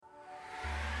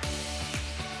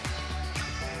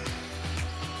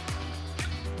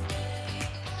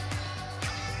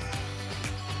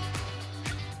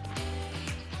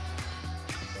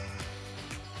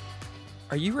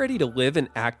Are you ready to live an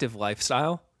active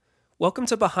lifestyle? Welcome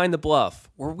to Behind the Bluff,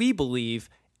 where we believe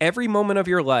every moment of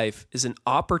your life is an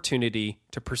opportunity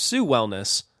to pursue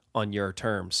wellness on your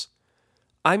terms.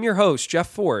 I'm your host, Jeff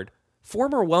Ford,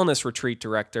 former wellness retreat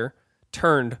director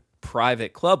turned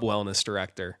private club wellness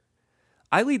director.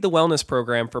 I lead the wellness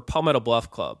program for Palmetto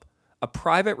Bluff Club, a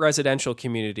private residential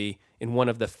community in one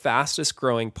of the fastest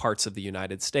growing parts of the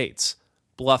United States,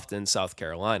 Bluffton, South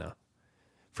Carolina.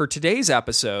 For today's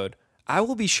episode, I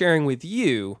will be sharing with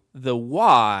you the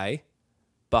why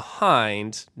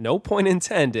behind, no point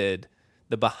intended,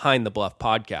 the Behind the Bluff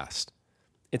podcast.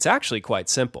 It's actually quite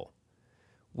simple.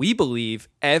 We believe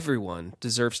everyone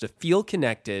deserves to feel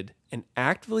connected and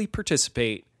actively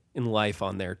participate in life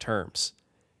on their terms.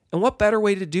 And what better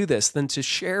way to do this than to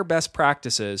share best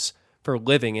practices for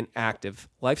living an active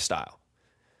lifestyle?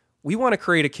 We want to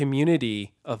create a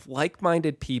community of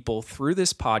like-minded people through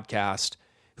this podcast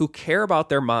who care about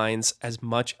their minds as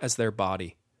much as their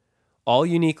body, all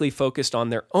uniquely focused on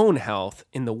their own health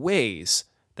in the ways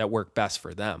that work best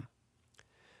for them.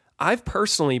 I've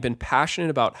personally been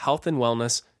passionate about health and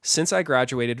wellness since I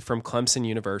graduated from Clemson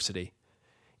University.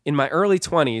 In my early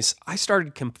 20s, I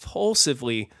started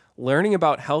compulsively learning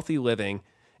about healthy living,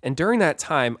 and during that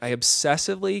time, I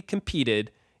obsessively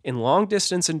competed in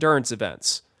long-distance endurance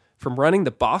events, from running the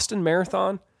Boston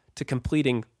Marathon to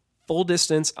completing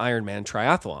full-distance Ironman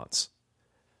triathlons.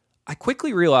 I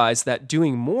quickly realized that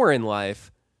doing more in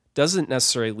life doesn't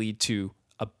necessarily lead to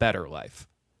a better life.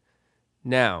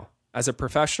 Now, as a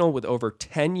professional with over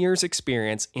 10 years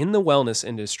experience in the wellness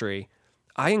industry,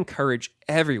 I encourage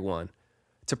everyone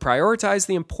to prioritize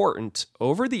the important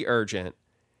over the urgent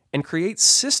and create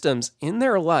systems in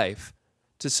their life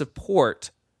to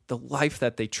support the life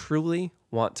that they truly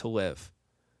want to live.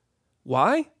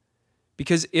 Why?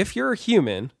 Because if you're a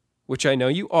human, which I know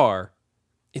you are,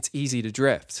 it's easy to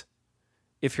drift.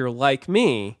 If you're like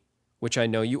me, which I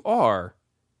know you are,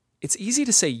 it's easy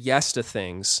to say yes to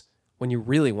things when you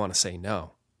really want to say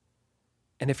no.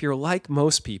 And if you're like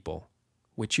most people,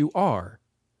 which you are,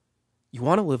 you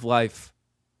want to live life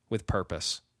with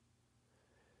purpose.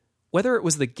 Whether it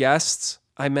was the guests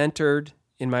I mentored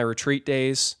in my retreat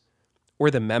days or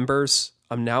the members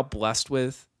I'm now blessed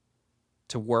with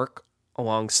to work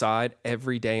alongside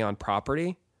every day on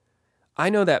property, I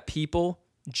know that people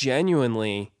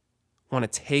genuinely want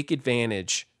to take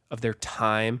advantage of their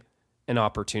time and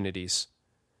opportunities.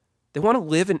 They want to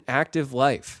live an active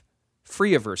life,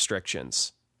 free of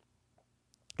restrictions.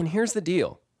 And here's the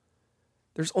deal.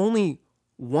 There's only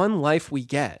one life we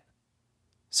get,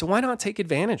 so why not take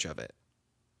advantage of it?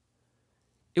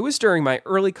 It was during my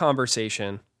early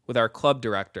conversation with our club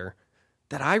director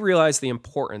that I realized the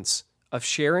importance of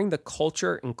sharing the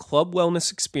culture and club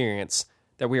wellness experience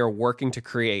that we are working to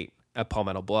create at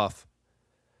Palmetto Bluff.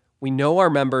 We know our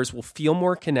members will feel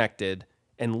more connected,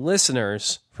 and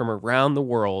listeners from around the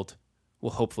world will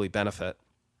hopefully benefit.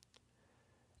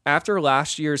 After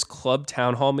last year's club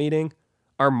town hall meeting,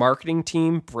 our marketing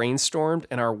team brainstormed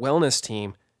and our wellness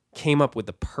team came up with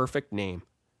the perfect name,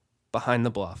 Behind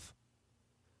the Bluff.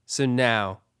 So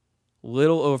now,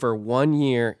 little over 1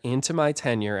 year into my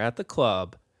tenure at the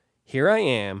club, here I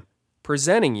am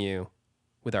presenting you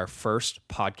with our first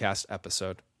podcast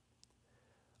episode.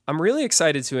 I'm really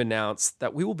excited to announce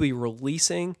that we will be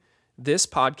releasing this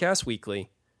podcast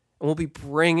weekly, and we'll be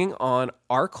bringing on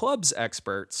our club's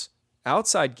experts,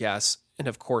 outside guests, and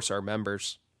of course our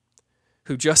members,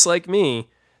 who just like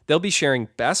me, they'll be sharing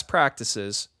best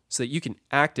practices so that you can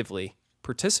actively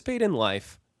participate in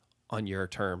life on your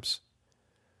terms.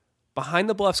 Behind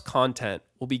the Bluff's content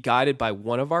will be guided by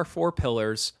one of our 4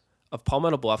 pillars of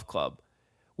Palmetto Bluff Club,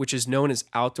 which is known as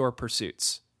Outdoor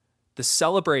Pursuits, the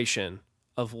celebration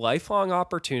of lifelong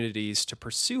opportunities to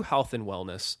pursue health and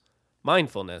wellness,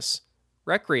 mindfulness,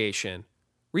 recreation,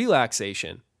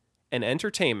 relaxation, and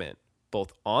entertainment,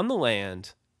 both on the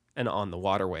land and on the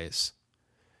waterways.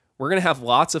 We're going to have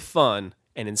lots of fun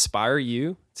and inspire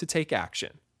you to take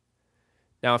action.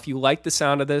 Now, if you like the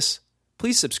sound of this,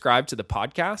 please subscribe to the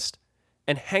podcast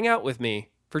and hang out with me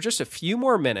for just a few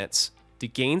more minutes to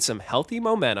gain some healthy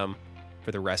momentum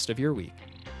for the rest of your week.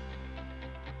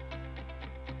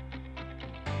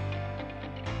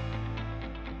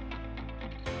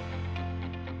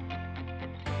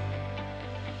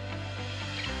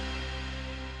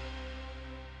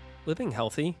 Living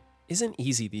healthy isn't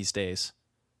easy these days.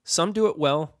 Some do it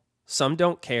well, some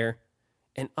don't care,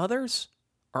 and others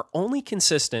are only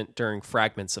consistent during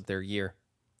fragments of their year.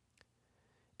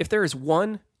 If there is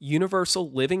one universal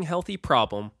living healthy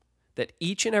problem that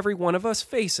each and every one of us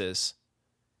faces,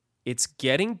 it's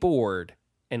getting bored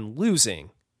and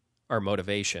losing our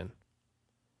motivation.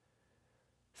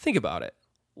 Think about it.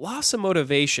 Loss of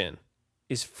motivation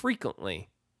is frequently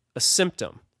a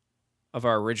symptom of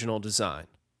our original design.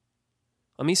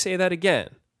 Let me say that again.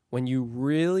 When you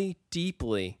really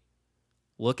deeply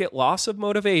look at loss of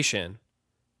motivation,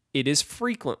 it is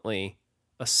frequently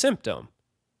a symptom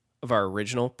of our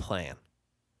original plan.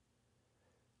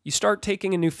 You start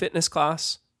taking a new fitness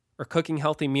class or cooking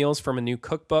healthy meals from a new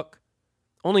cookbook,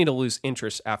 only to lose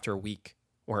interest after a week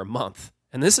or a month.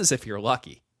 And this is if you're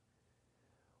lucky.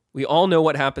 We all know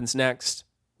what happens next.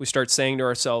 We start saying to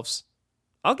ourselves,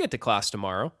 I'll get to class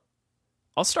tomorrow.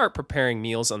 I'll start preparing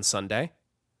meals on Sunday.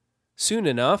 Soon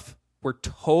enough, we're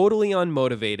totally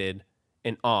unmotivated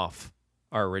and off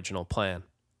our original plan.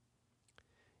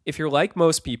 If you're like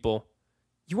most people,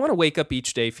 you want to wake up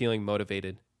each day feeling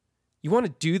motivated. You want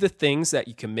to do the things that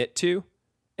you commit to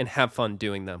and have fun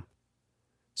doing them.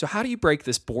 So how do you break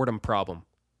this boredom problem?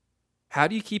 How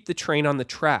do you keep the train on the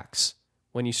tracks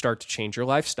when you start to change your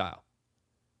lifestyle?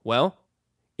 Well,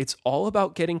 it's all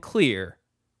about getting clear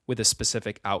with a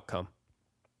specific outcome.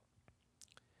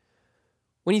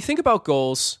 When you think about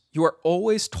goals, you are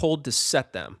always told to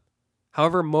set them.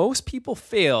 However, most people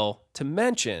fail to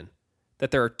mention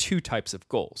that there are two types of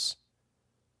goals.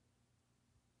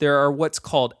 There are what's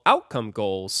called outcome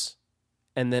goals,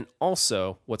 and then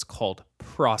also what's called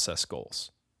process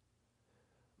goals.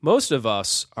 Most of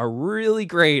us are really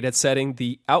great at setting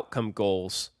the outcome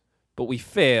goals, but we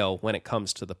fail when it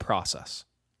comes to the process.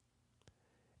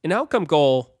 An outcome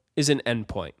goal is an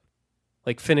endpoint,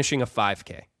 like finishing a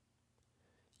 5K.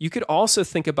 You could also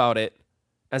think about it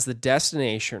as the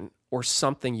destination or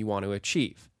something you want to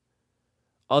achieve.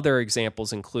 Other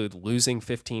examples include losing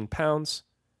 15 pounds,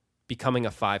 becoming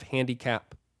a 5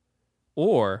 handicap,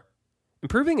 or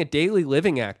improving a daily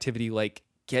living activity like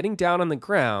getting down on the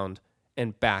ground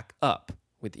and back up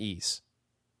with ease.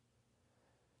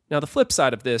 Now, the flip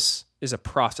side of this is a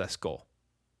process goal.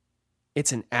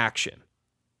 It's an action.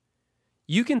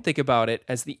 You can think about it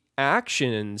as the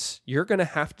actions you're going to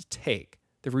have to take,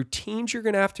 the routines you're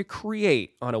going to have to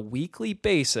create on a weekly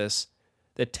basis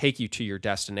that take you to your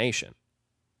destination,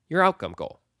 your outcome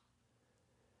goal.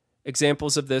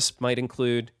 Examples of this might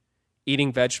include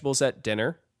eating vegetables at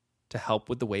dinner to help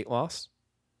with the weight loss,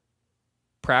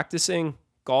 practicing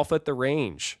golf at the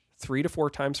range 3 to 4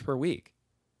 times per week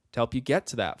to help you get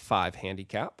to that 5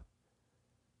 handicap,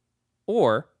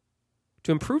 or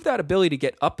to improve that ability to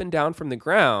get up and down from the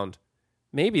ground,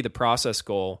 maybe the process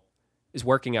goal is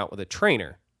working out with a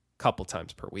trainer a couple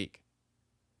times per week.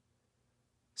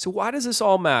 So why does this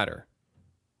all matter?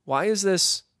 Why is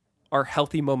this our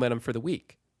healthy momentum for the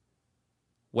week?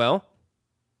 Well,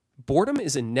 boredom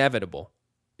is inevitable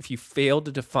if you fail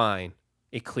to define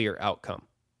a clear outcome.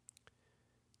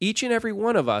 Each and every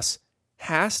one of us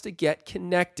has to get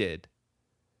connected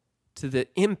to the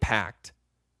impact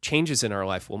changes in our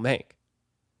life will make.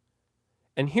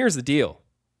 And here's the deal.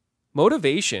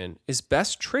 Motivation is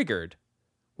best triggered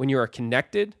when you are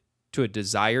connected to a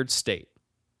desired state,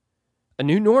 a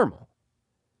new normal.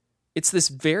 It's this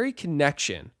very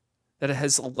connection that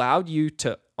has allowed you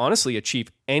to honestly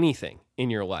achieve anything in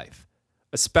your life,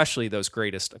 especially those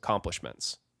greatest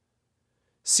accomplishments.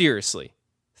 Seriously,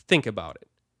 think about it.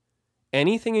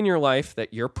 Anything in your life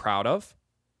that you're proud of,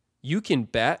 you can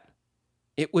bet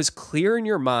it was clear in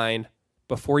your mind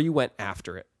before you went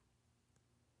after it.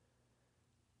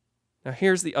 Now,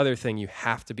 here's the other thing you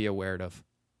have to be aware of.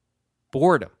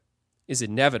 Boredom is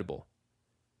inevitable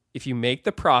if you make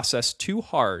the process too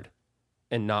hard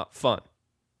and not fun.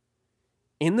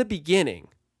 In the beginning,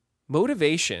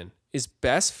 motivation is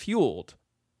best fueled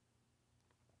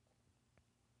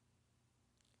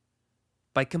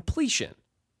by completion,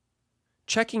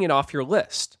 checking it off your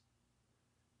list.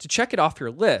 To check it off your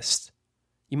list,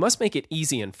 you must make it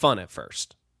easy and fun at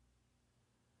first.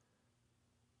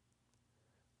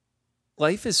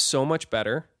 Life is so much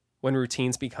better when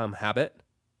routines become habit.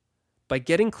 By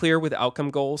getting clear with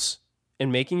outcome goals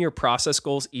and making your process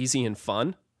goals easy and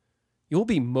fun, you'll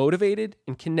be motivated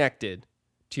and connected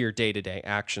to your day-to-day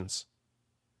actions.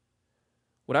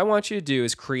 What I want you to do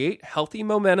is create healthy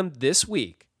momentum this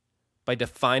week by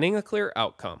defining a clear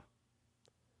outcome.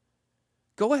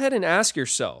 Go ahead and ask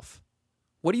yourself,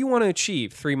 what do you want to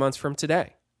achieve 3 months from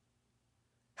today?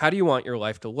 How do you want your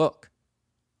life to look?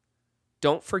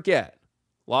 Don't forget,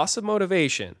 loss of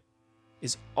motivation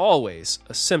is always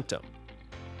a symptom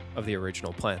of the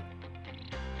original plan.